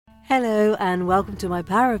Hello and welcome to my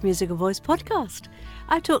Power of Music and Voice podcast.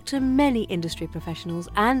 I talk to many industry professionals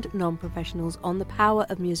and non-professionals on the power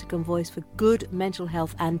of music and voice for good mental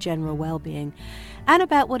health and general well-being, and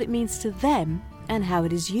about what it means to them and how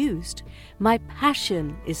it is used. My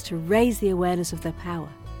passion is to raise the awareness of their power.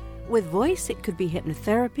 With voice, it could be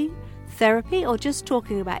hypnotherapy, therapy, or just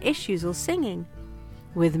talking about issues or singing.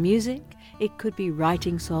 With music, it could be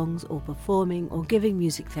writing songs or performing or giving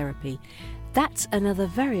music therapy. That's another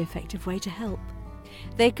very effective way to help.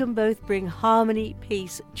 They can both bring harmony,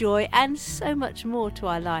 peace, joy, and so much more to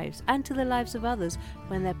our lives and to the lives of others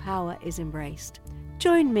when their power is embraced.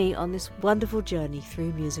 Join me on this wonderful journey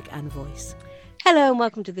through music and voice. Hello and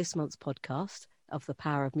welcome to this month's podcast of the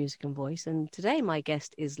Power of Music and Voice. And today my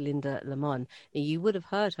guest is Linda Lamon. You would have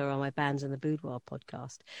heard her on my Bands in the Boudoir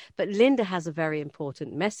podcast. But Linda has a very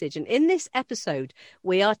important message. And in this episode,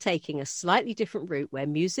 we are taking a slightly different route where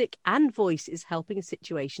music and voice is helping a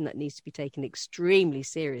situation that needs to be taken extremely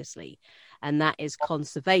seriously. And that is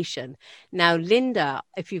conservation. Now, Linda,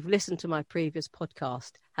 if you've listened to my previous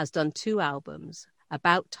podcast, has done 2 albums,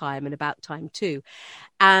 About Time and About Time 2.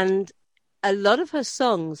 And a lot of her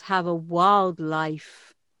songs have a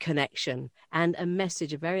wildlife connection and a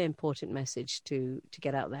message, a very important message to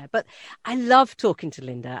get out there. But I love talking to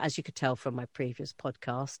Linda, as you could tell from my previous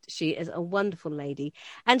podcast. She is a wonderful lady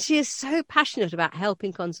and she is so passionate about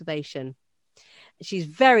helping conservation. She's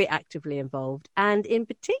very actively involved, and in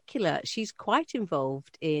particular, she's quite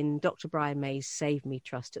involved in Dr. Brian May's Save Me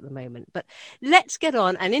Trust at the moment. But let's get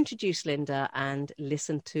on and introduce Linda and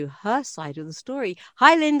listen to her side of the story.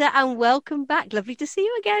 Hi, Linda, and welcome back. Lovely to see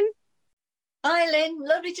you again. Hi, Lynn.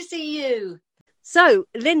 Lovely to see you. So,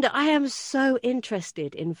 Linda, I am so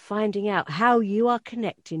interested in finding out how you are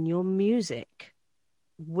connecting your music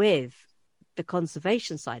with the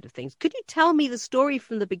conservation side of things. Could you tell me the story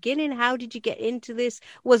from the beginning? How did you get into this?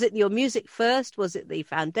 Was it your music first? Was it the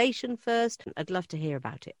foundation first? I'd love to hear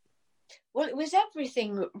about it. Well, it was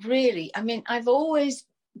everything, really. I mean, I've always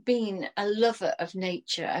been a lover of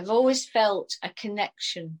nature. I've always felt a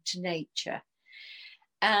connection to nature.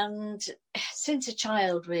 And since a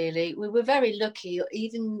child, really, we were very lucky,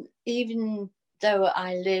 even though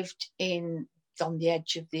I lived on the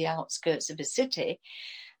edge of the outskirts of a city.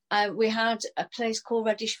 We had a place called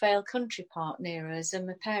Reddish Vale Country Park near us, and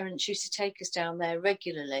my parents used to take us down there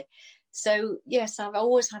regularly. So, yes, I've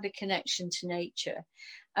always had a connection to nature.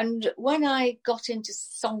 And when I got into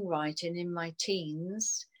songwriting in my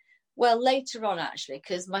teens, well, later on, actually,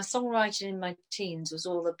 because my songwriting in my teens was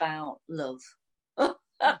all about love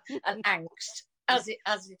and angst, as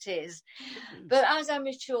it is. But as I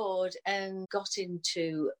matured and got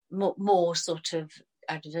into more sort of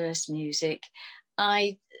adverse music,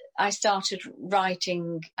 I started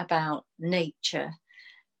writing about nature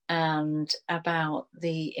and about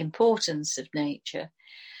the importance of nature.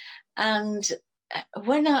 And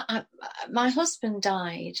when my husband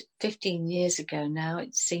died 15 years ago now,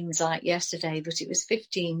 it seems like yesterday, but it was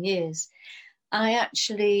 15 years, I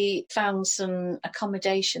actually found some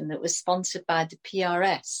accommodation that was sponsored by the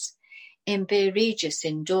PRS in Beer Regis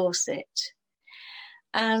in Dorset.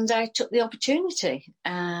 And I took the opportunity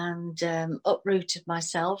and uprooted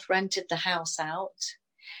myself, rented the house out,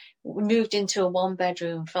 moved into a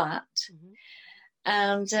 1-bedroom flat,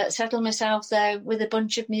 and settled myself there with a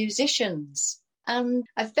bunch of musicians. And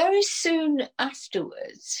I very soon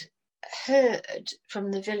afterwards heard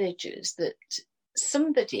from the villagers that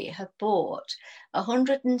somebody had bought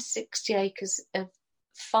 160 acres of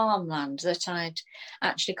farmland that I'd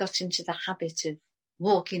actually got into the habit of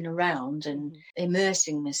walking around and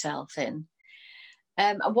immersing myself in.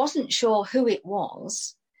 I wasn't sure who it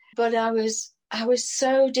was, but I was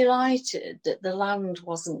so delighted that the land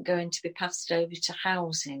wasn't going to be passed over to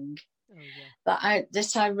housing. That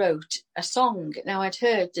I wrote a song. Now, I'd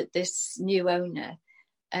heard that this new owner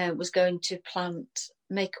was going to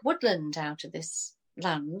make a woodland out of this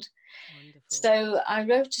land. Wonderful. So I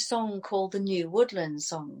wrote a song called The New Woodland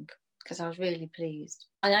Song because I was really pleased.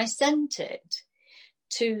 And I sent it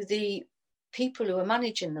to the people who were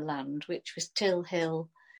managing the land, which was Till Hill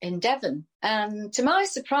in Devon. And to my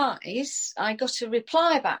surprise, I got a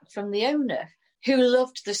reply back from the owner who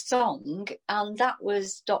loved the song, and that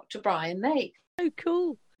was Dr. Brian May. Oh,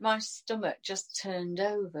 cool. My stomach just turned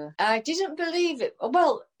over. I didn't believe it.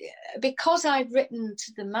 Well, because I'd written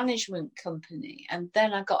to the management company and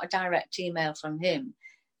then I got a direct email from him,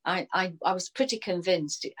 I was pretty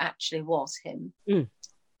convinced it actually was him.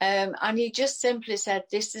 And he just simply said,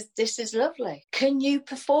 this is lovely. Can you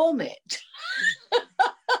perform it?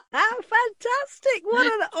 How fantastic. What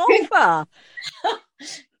an offer.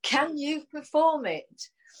 Can you perform it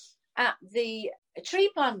at the a tree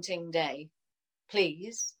planting day,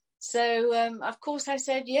 please. So, of course, I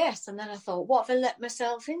said yes. And then I thought, what have I let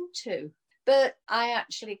myself into? But I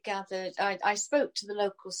actually gathered, I spoke to the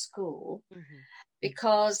local school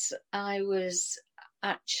because I was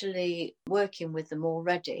actually working with them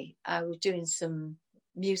already. I was doing some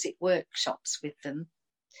music workshops with them,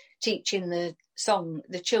 teaching the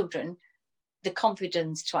children the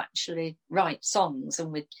confidence to actually write songs,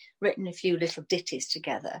 and we'd written a few little ditties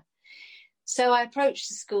together. So I approached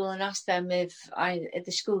the school and asked them if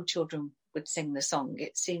the school children would sing the song.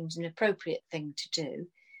 It seemed an appropriate thing to do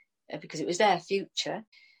because it was their future.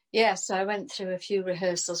 Yeah, so I went through a few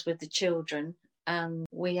rehearsals with the children, and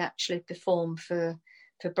we actually performed for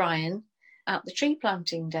Brian at the tree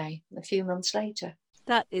planting day a few months later.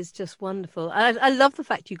 That is just wonderful. I love the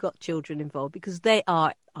fact you got children involved, because they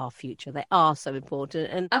are our future. They are so important.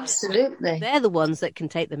 And absolutely, they're the ones that can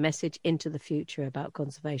take the message into the future about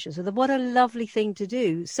conservation. So what a lovely thing to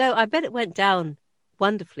do. So I bet it went down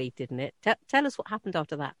wonderfully, didn't it? Tell us what happened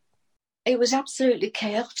after that. It was absolutely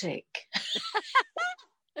chaotic.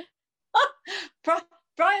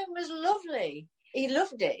 Brian was lovely. He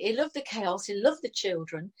loved it. He loved the chaos. He loved the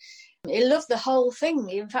children. He loved the whole thing.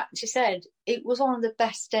 In fact, he said it was one of the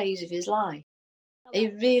best days of his life. He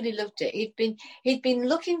really loved it. He'd been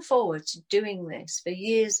looking forward to doing this for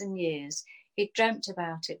years and years. He'd dreamt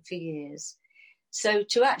about it for years. So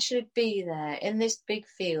to actually be there in this big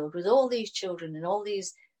field with all these children and all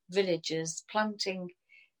these villagers planting,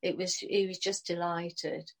 he was just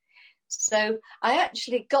delighted. So I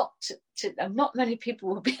actually got to, and not many people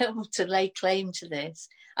will be able to lay claim to this,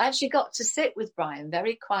 I actually got to sit with Brian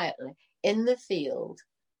very quietly in the field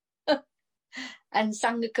and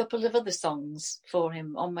sang a couple of other songs for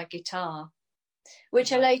him on my guitar,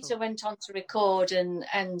 which I later went on to record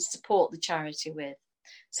and support the charity with.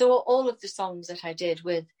 So all of the songs that I did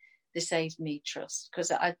with the Save Me Trust,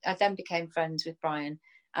 because I then became friends with Brian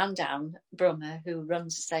and Anne Brummer, who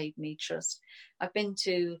runs the Save Me Trust. I've been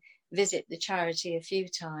to visit the charity a few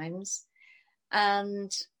times,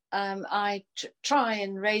 and I try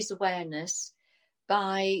and raise awareness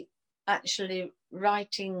by actually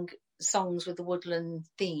writing songs with the woodland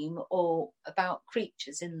theme or about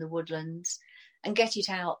creatures in the woodlands, and get it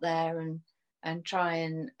out there and try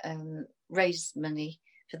and raise money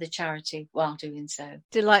for the charity while doing so.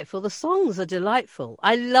 Delightful. The songs are delightful.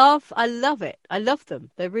 I love it. I love them.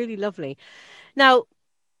 They're really lovely. Now,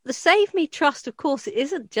 the Save Me Trust, of course, it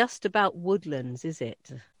isn't just about woodlands, is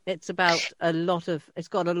it? It's about it's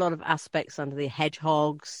got a lot of aspects under the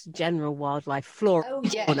hedgehogs, general wildlife, flora,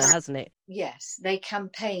 hasn't it? Yes, they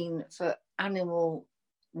campaign for animal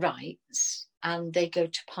rights and they go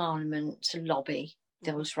to Parliament to lobby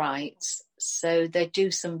those rights. So they do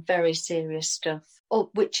some very serious stuff,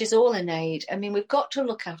 which is all in aid. I mean, we've got to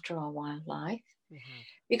look after our wildlife. Mm-hmm.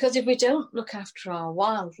 Because if we don't look after our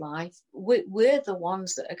wildlife, we're the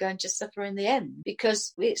ones that are going to suffer in the end,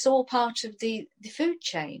 because it's all part of the food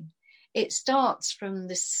chain. It starts from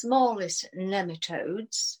the smallest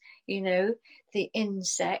nematodes, the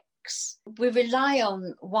insects. We rely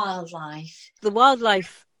on wildlife. The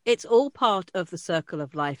wildlife, it's all part of the circle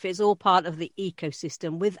of life. It's all part of the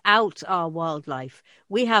ecosystem. Without our wildlife,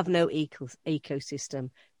 we have no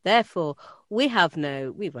ecosystem. Therefore, we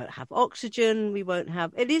won't have oxygen.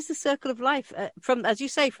 It is the circle of life from, as you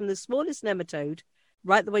say, from the smallest nematode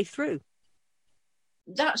right the way through.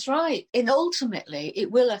 That's right. And ultimately, it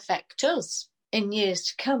will affect us in years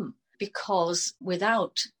to come, because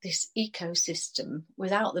without this ecosystem,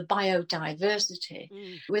 without the biodiversity,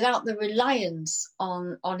 without the reliance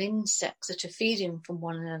on insects that are feeding from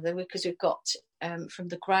one another, because we've got from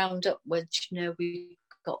the ground upwards, we've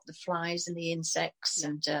got the flies and the insects,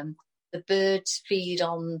 and the birds feed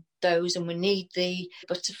on those, and we need the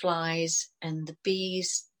butterflies and the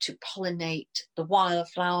bees to pollinate the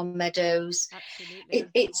wildflower meadows. Absolutely.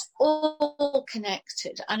 It's all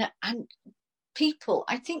connected, and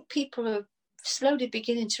I think people are slowly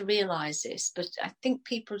beginning to realise this, but I think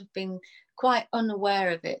people have been quite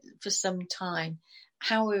unaware of it for some time,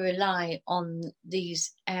 how we rely on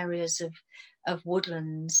these areas of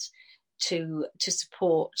woodlands to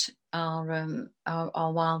support our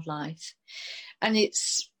wildlife. And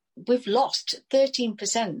we've lost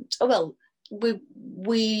 13%. Oh, well,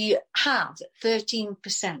 we have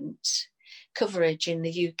 13% coverage in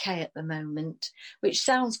the UK at the moment, which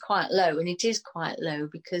sounds quite low, and it is quite low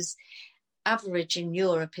because average in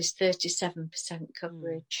Europe is 37%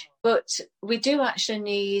 coverage. But we do actually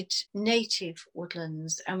need native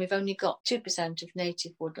woodlands, and we've only got 2% of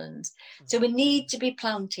native woodlands. So we need to be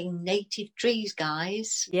planting native trees,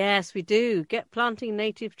 guys. Yes, we do. Get planting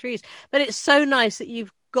native trees. But it's so nice that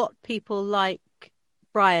you've got people like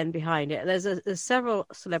Brian behind it. There's several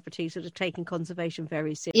celebrities that are taking conservation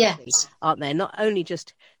very seriously, Yes. aren't there? Not only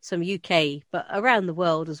just some UK, but around the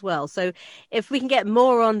world as well. So if we can get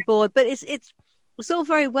more on board, but it's all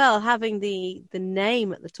very well having the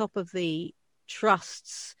name at the top of the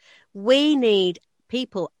trusts. We need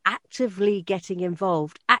people actively getting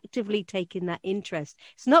involved, actively taking that interest.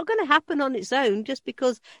 It's not going to happen on its own just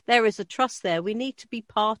because there is a trust there. We need to be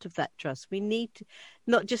part of that trust. We need to,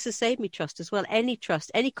 not just the Save Me Trust as well, any trust,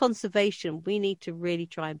 any conservation, we need to really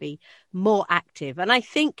try and be more active. And I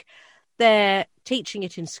think they're teaching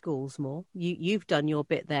it in schools more. You've done your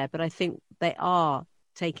bit there, but I think they are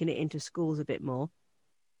taking it into schools a bit more.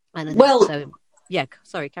 And well, so, yeah,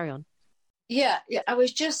 sorry, carry on. Yeah, I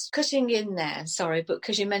was just cutting in there, sorry, but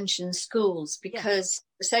because you mentioned schools, because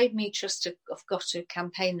the Save Me Trust have got a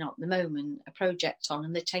campaign on at the moment, a project on,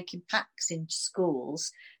 and they're taking packs into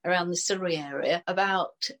schools around the Surrey area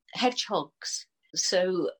about hedgehogs.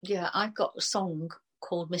 So, yeah, I've got a song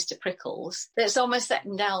called Mr. Prickles that's on my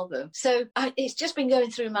second album. So it's just been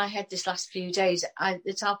going through my head this last few days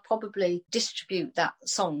that I'll probably distribute that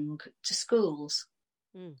song to schools.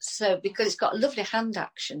 So, because it's got a lovely hand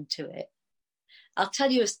action to it. I'll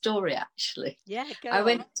tell you a story, actually. Yeah, go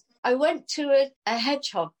on. I went to a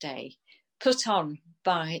hedgehog day put on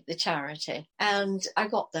by the charity, and I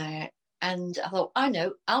got there and I thought, I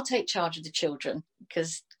know, I'll take charge of the children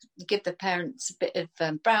because give the parents a bit of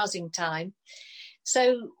browsing time.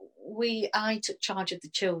 So I took charge of the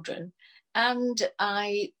children and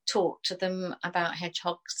I talked to them about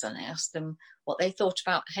hedgehogs and I asked them what they thought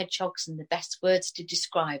about hedgehogs and the best words to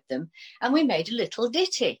describe them. And we made a little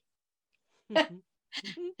ditty.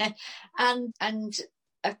 and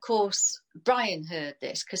of course Brian heard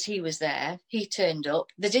this because he was there. He turned up.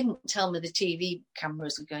 They didn't tell me the TV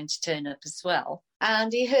cameras were going to turn up as well,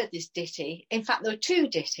 and he heard this ditty. In fact, there were two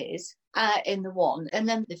ditties in the one, and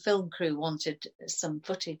then the film crew wanted some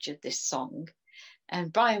footage of this song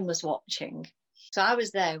and Brian was watching, so I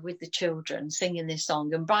was there with the children singing this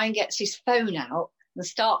song, and Brian gets his phone out and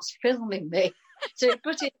starts filming me. So he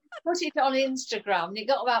put it on Instagram and it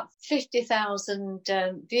got about 50,000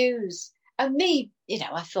 views. And me,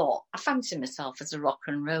 I thought, I fancy myself as a rock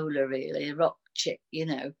and roller, really, a rock chick,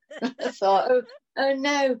 I thought, oh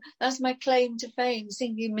no, that's my claim to fame,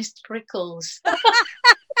 singing Mr. Prickles. What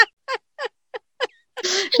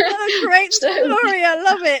a great story, I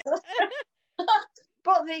love it.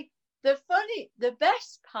 But the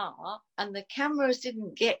best part, and the cameras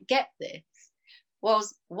didn't get this,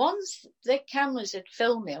 was once the cameras had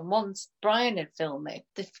filmed me and once Brian had filmed me,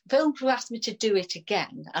 the film crew asked me to do it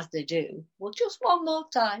again, as they do. Well, just one more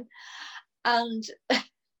time. And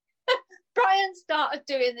Brian started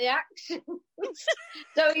doing the action.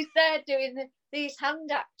 So he's there doing these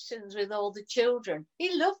hand actions with all the children.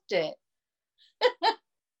 He loved it.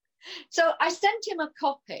 So I sent him a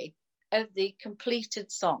copy of the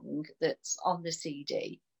completed song that's on the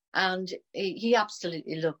CD, and he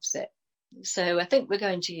absolutely loves it. So I think we're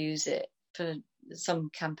going to use it for some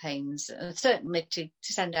campaigns, certainly to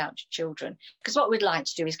send out to children. Because what we'd like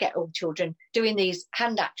to do is get all children doing these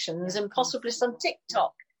hand actions and possibly some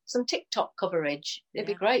TikTok coverage. It'd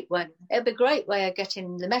be great way of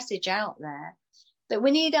getting the message out there that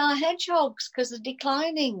we need our hedgehogs because they're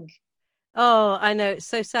declining. Oh, I know, it's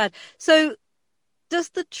so sad. So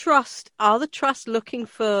are the trust looking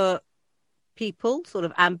for people, sort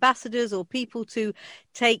of ambassadors or people to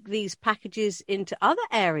take these packages into other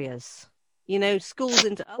areas, schools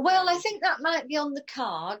into other Well, areas? I think that might be on the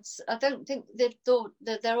cards. I don't think they've thought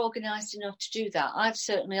that they're organised enough to do that. I've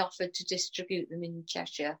certainly offered to distribute them in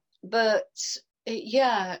Cheshire, but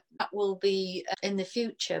yeah, that will be in the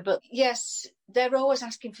future. But yes, they're always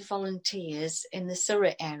asking for volunteers in the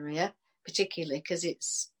Surrey area, particularly because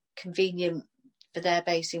it's convenient for their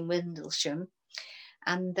base in Windlesham.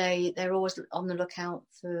 And they're always on the lookout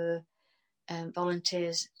for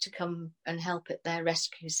volunteers to come and help at their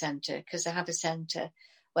rescue centre, because they have a centre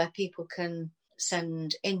where people can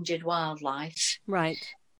send injured wildlife. Right.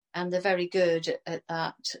 And they're very good at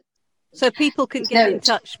that. So people can get in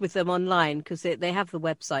touch with them online because they have the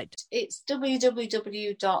website. It's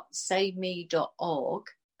www.saveme.org.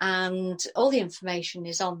 And all the information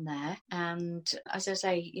is on there. And as I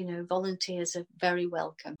say, volunteers are very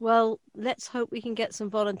welcome. Well, let's hope we can get some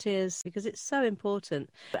volunteers because it's so important.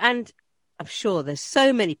 And I'm sure there's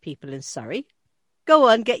so many people in Surrey. Go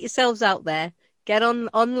on, get yourselves out there. Get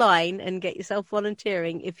online and get yourself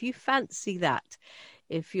volunteering if you fancy that.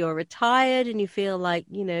 If you're retired and you feel like,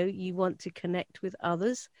 you want to connect with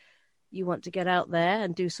others, you want to get out there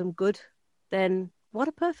and do some good, then what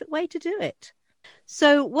a perfect way to do it.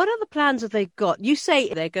 So what other plans have they got? You say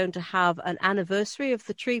they're going to have an anniversary of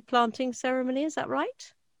the tree planting ceremony, is that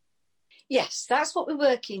right? Yes, that's what we're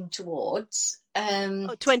working towards. Oh,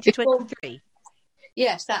 Before, 2023.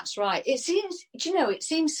 yes, that's right. It seems, it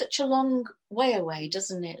seems such a long way away,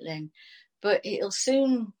 doesn't it, Lynn? But it'll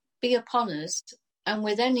soon be upon us. And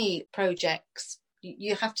with any projects,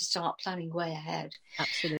 you have to start planning way ahead.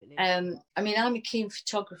 Absolutely. I mean, I'm a keen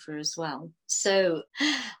photographer as well. So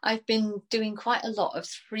I've been doing quite a lot of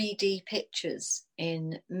 3D pictures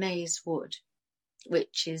in maize wood,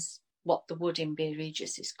 which is what the wood in Beer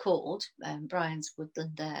Regis is called, Brian's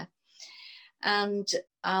Woodland there. And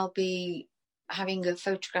I'll be having a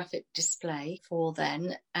photographic display for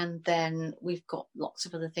then, and then we've got lots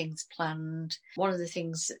of other things planned. One of the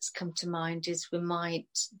things that's come to mind is we might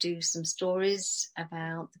do some stories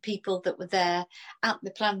about the people that were there at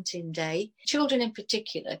the planting day, children in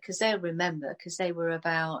particular, because they'll remember, because they were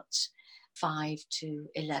about 5 to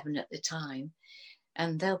 11 at the time,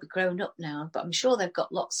 and they'll be grown up now, but I'm sure they've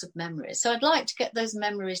got lots of memories. So I'd like to get those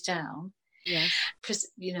memories down. Yes.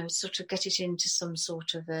 Sort of get it into some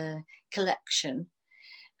sort of a collection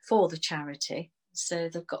for the charity. So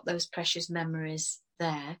they've got those precious memories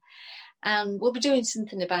there. And we'll be doing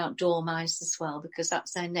something about dormice as well, because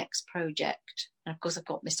that's their next project. And of course, I've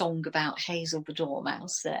got my song about Hazel the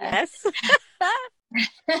dormouse there. Yes.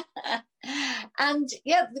 And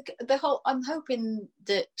yeah, the whole, I'm hoping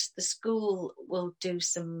that the school will do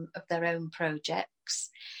some of their own projects.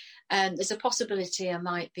 And there's a possibility I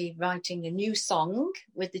might be writing a new song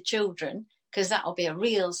with the children, because that'll be a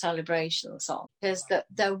real celebrational song, because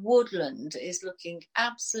the woodland is looking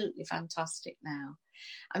absolutely fantastic now.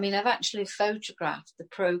 I mean, I've actually photographed the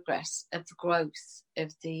progress of the growth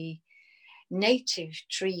of the native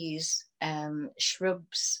trees,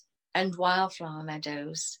 shrubs and wildflower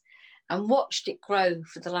meadows, and watched it grow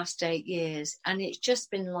for the last 8 years. And it's just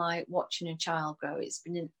been like watching a child grow. It's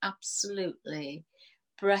been an absolutely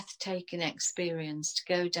breathtaking experience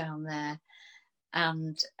to go down there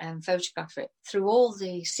and photograph it through all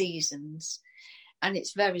the seasons, and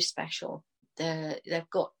it's very special. They've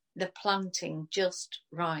got the planting just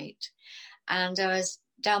right, and I was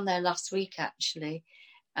down there last week actually,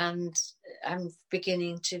 and I'm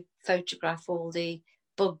beginning to photograph all the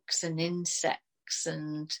bugs and insects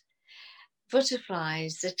and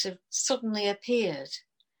butterflies that have suddenly appeared.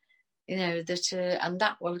 And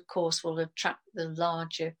that will, of course, will attract the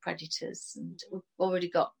larger predators. And we've already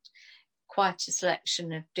got quite a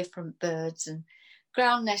selection of different birds and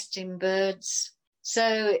ground nesting birds.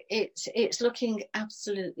 So it's looking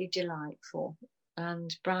absolutely delightful.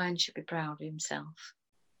 And Brian should be proud of himself.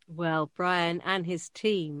 Well, Brian and his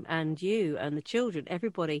team and you and the children,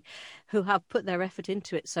 everybody who have put their effort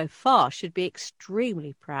into it so far should be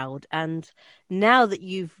extremely proud. And now that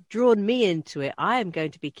you've drawn me into it, I am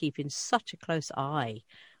going to be keeping such a close eye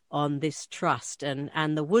on this trust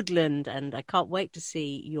and the woodland. And I can't wait to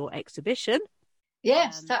see your exhibition.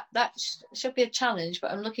 Yes, that should be a challenge,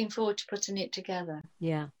 but I'm looking forward to putting it together.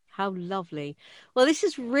 Yeah, how lovely. Well, this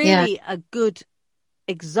is really a good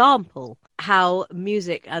example how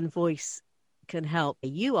music and voice can help.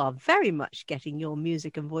 You are very much getting your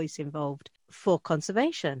music and voice involved for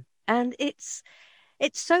conservation, and it's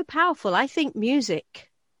so powerful. I think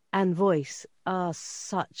music and voice are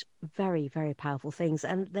such very, very powerful things,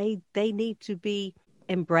 and they need to be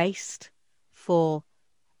embraced for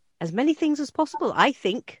as many things as possible. I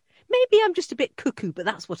think maybe I'm just a bit cuckoo, but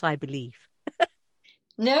that's what I believe.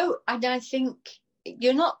 No, and I think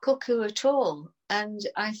you're not cuckoo at all. And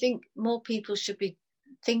I think more people should be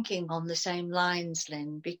thinking on the same lines,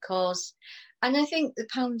 Lynn, and I think the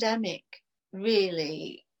pandemic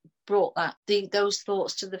really brought those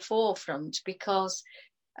thoughts to the forefront, because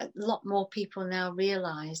a lot more people now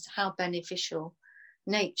realise how beneficial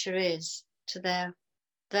nature is to their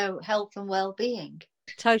health and well-being.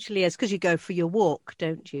 Totally is, because you go for your walk,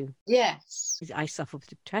 don't you? Yes. I suffer with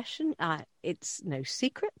depression. It's no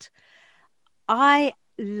secret. I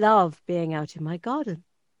love being out in my garden.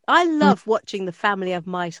 I love watching the family of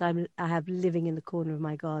mice I have living in the corner of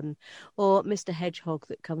my garden, or Mr. Hedgehog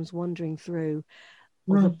that comes wandering through,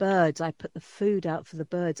 or the birds. I put the food out for the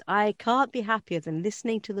birds. I can't be happier than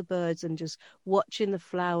listening to the birds and just watching the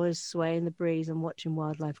flowers sway in the breeze and watching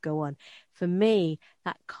wildlife go on. For me,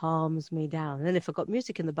 that calms me down. And then if I've got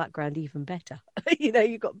music in the background, even better.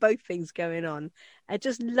 You've got both things going on. I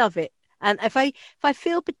just love it. And if I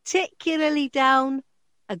feel particularly down,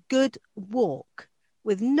 a good walk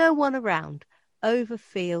with no one around over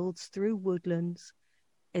fields through woodlands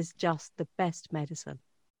is just the best medicine.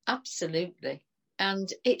 Absolutely. And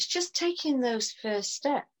it's just taking those first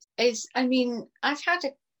steps. I've had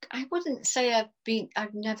I wouldn't say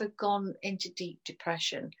I've never gone into deep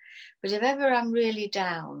depression, but if ever I'm really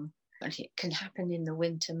down, and it can happen in the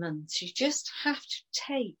winter months, you just have to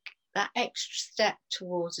take that extra step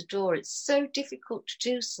towards the door. It's so difficult to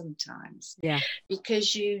do sometimes,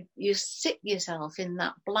 because you sit yourself in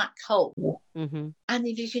that black hole, and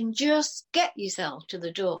if you can just get yourself to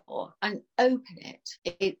the door and open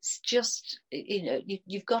it, it's just,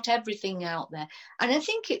 you've got everything out there. And I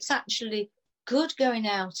think it's actually good going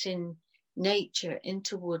out in nature,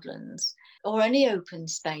 into woodlands or any open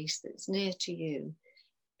space that's near to you,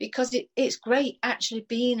 because it's great actually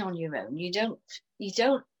being on your own. You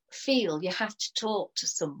don't feel you have to talk to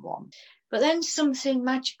someone, but then something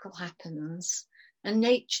magical happens and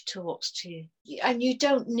nature talks to you, and you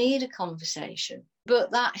don't need a conversation,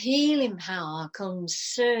 but that healing power comes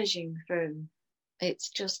surging through. It's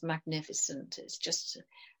just magnificent. It's just,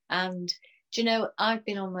 and do you know, I've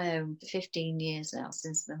been on my own for 15 years now,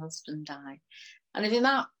 since my husband died, and if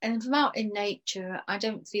I'm out in nature, I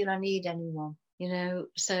don't feel I need anyone.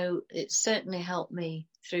 So it certainly helped me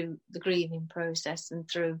through the grieving process and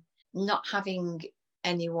through not having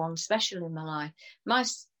anyone special in my life. My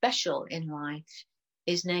special in life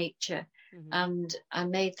is nature. And I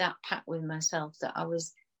made that pact with myself that I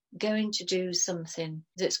was going to do something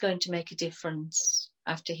that's going to make a difference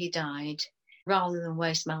after he died, rather than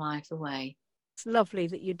waste my life away. It's lovely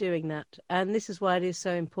that you're doing that, and this is why it is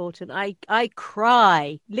so important. I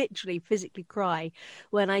cry, literally physically cry,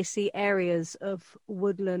 when I see areas of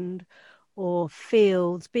woodland or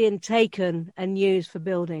fields being taken and used for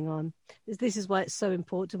building on. This is why it's so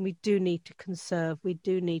important. We do need to conserve. We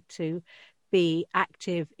do need to be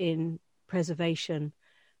active in preservation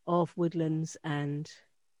of woodlands and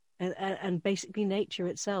basically nature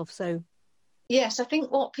itself. So yes, I think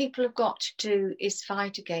what people have got to do is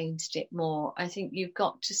fight against it more. I think you've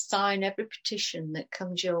got to sign every petition that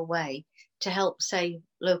comes your way to help save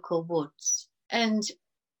local woods. And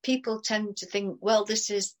people tend to think, well, this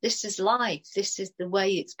is life. This is the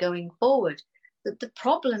way it's going forward. But the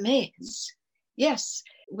problem is, yes,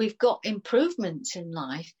 we've got improvements in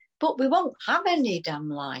life, but we won't have any damn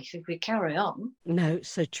life if we carry on. No, it's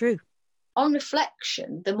so true. On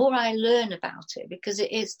reflection, the more I learn about it, because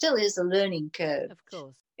it still is a learning curve. Of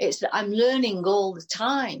course. It's that I'm learning all the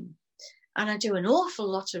time. And I do an awful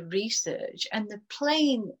lot of research. And the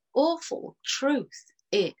plain, awful truth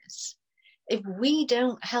is, if we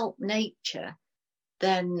don't help nature,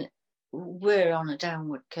 then we're on a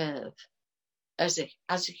downward curve as a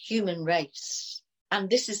human race. And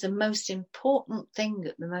this is the most important thing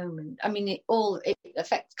at the moment. I mean, it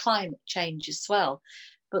affects climate change as well.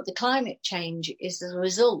 But the climate change is the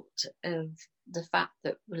result of the fact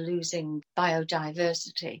that we're losing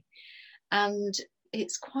biodiversity. And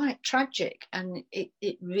it's quite tragic, and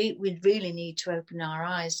we really need to open our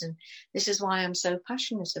eyes. And this is why I'm so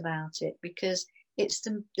passionate about it, because it's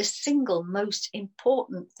the single most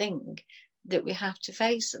important thing that we have to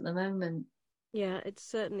face at the moment. Yeah, it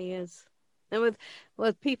certainly is. And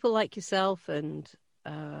with people like yourself and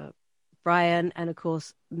Brian, and of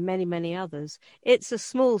course many, many others, it's a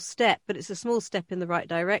small step, but it's a small step in the right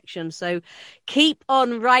direction. So keep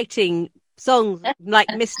on writing songs like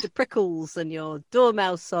Mr. Prickles and your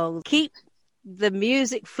Dormouse songs. Keep the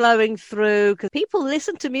music flowing through, because people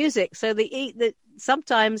listen to music. So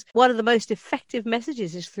sometimes one of the most effective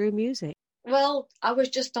messages is through music. Well, I was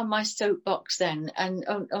just on my soapbox then, and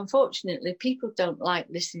unfortunately people don't like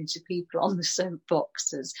listening to people on the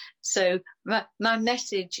soapboxes. So my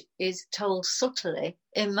message is told subtly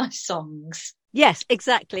in my songs. Yes,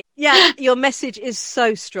 exactly. Yeah, your message is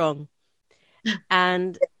so strong.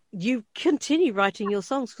 And you continue writing your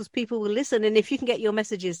songs because people will listen. And if you can get your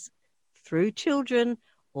messages through children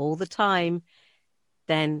all the time,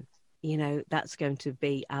 then that's going to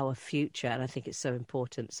be our future. And I think it's so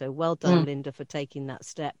important. So well done, Linda, for taking that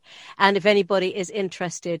step. And if anybody is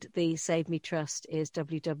interested, the Save Me Trust is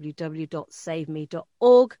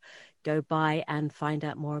www.saveme.org. Go by and find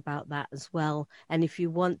out more about that as well. And if you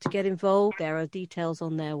want to get involved, there are details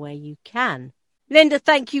on there where you can. Linda,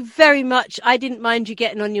 thank you very much. I didn't mind you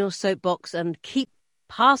getting on your soapbox, and keep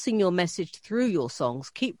passing your message through your songs.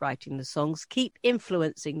 Keep writing the songs. Keep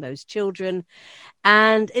influencing those children.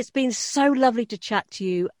 And it's been so lovely to chat to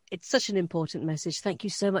you. It's such an important message. Thank you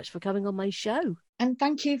so much for coming on my show. And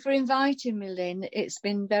thank you for inviting me, Lynn. It's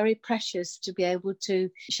been very precious to be able to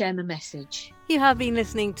share my message. You have been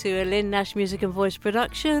listening to a Lynn Nash Music and Voice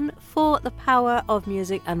production for the power of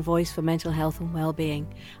music and voice for mental health and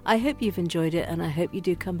well-being. I hope you've enjoyed it, and I hope you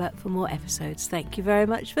do come back for more episodes. Thank you very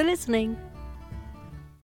much for listening.